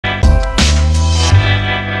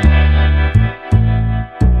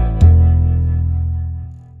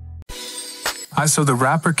So the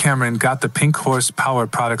rapper Camron got the Pink Horsepower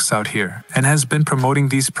products out here and has been promoting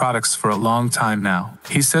these products for a long time now.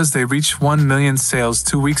 He says they reached 1 million sales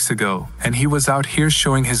 2 weeks ago, and he was out here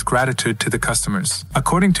showing his gratitude to the customers.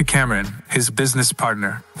 According to Camron, his business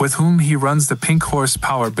partner, with whom he runs the Pink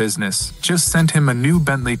Horsepower business, just sent him a new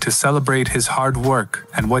Bentley to celebrate his hard work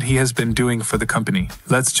and what he has been doing for the company.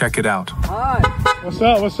 Let's check it out. Hi. What's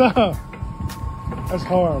up? What's up? That's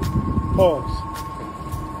hard. Pause.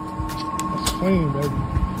 That's clean, baby.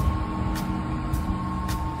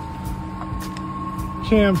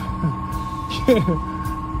 Cam,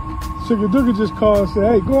 Sugar Doogie just called and said,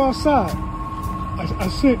 "Hey, go outside."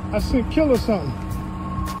 I sent Killer something.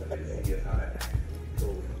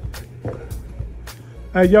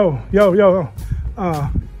 Hey, yo.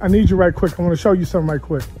 I need you right quick. I want to show you something right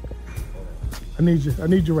quick. I need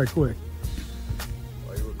you right quick.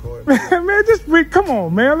 Are you recording? Man, just come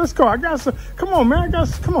on, man. Let's go. I got some. Come on, man.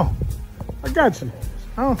 Come on. I got you.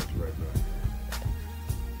 I don't.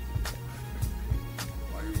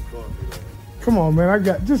 Why you recording me though? Come on, man. I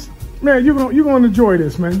got just. Man, you're gonna enjoy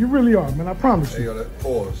this, man. You really are, man. I promise Hey, you. yo,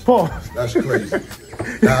 pause. Pause. That's crazy.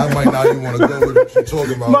 Now I might not even want to go with what you're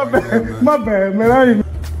talking about. My right bad. now, man. My bad, man.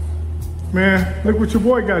 Man, look what your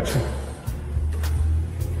boy got you.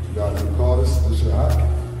 You got to call this shit hot.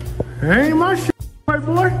 It ain't my shit, my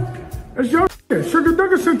boy. That's your shit. Sugar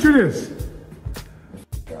Doogie sent you this.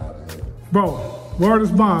 Bro, word is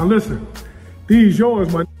bond. Listen, these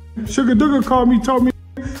yours, my Sugar Doogie called me, told me,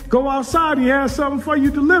 go outside. He has something for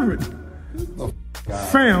you delivered.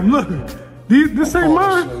 Fam, look. This ain't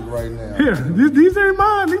mine. Right now. Here, these ain't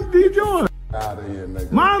mine. These yours. Out of here,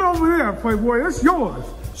 nigga. Mine over there, Playboy. That's yours.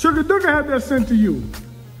 Sugar Doogie had that sent to you.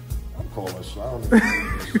 I'm calling Sean. This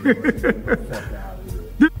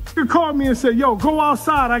nigga called me and said, yo, go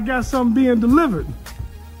outside. I got something being delivered.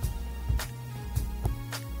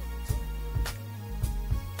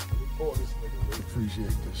 Call this nigga. We appreciate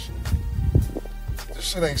this shit. This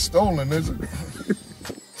shit ain't stolen, is it?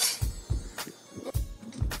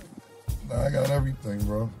 Nah, I got everything,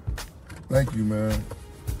 bro. Thank you, man.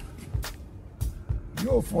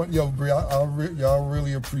 Yo, Bree, y'all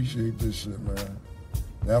really appreciate this shit, man.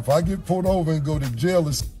 Now, if I get pulled over and go to jail,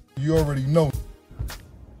 you already know.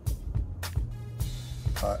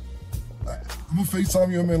 I'm gonna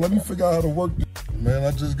FaceTime you, man. Let me figure out how to work this, man.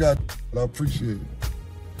 I just got, I appreciate it.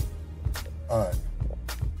 All right.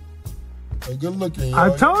 Hey, good looking, y'all.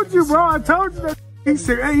 I told you, bro. I told you that. He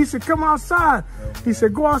said, come outside. He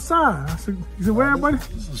said, go outside. He said, where everybody?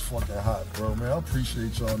 This is fucking hot, bro, man. I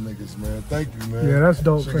appreciate y'all niggas, man. Thank you, man. Yeah, that's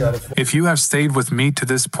dope, man. If you have stayed with me to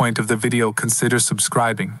this point of the video, consider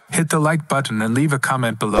subscribing. Hit the like button and leave a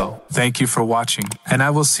comment below. Thank you for watching, and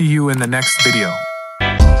I will see you in the next video.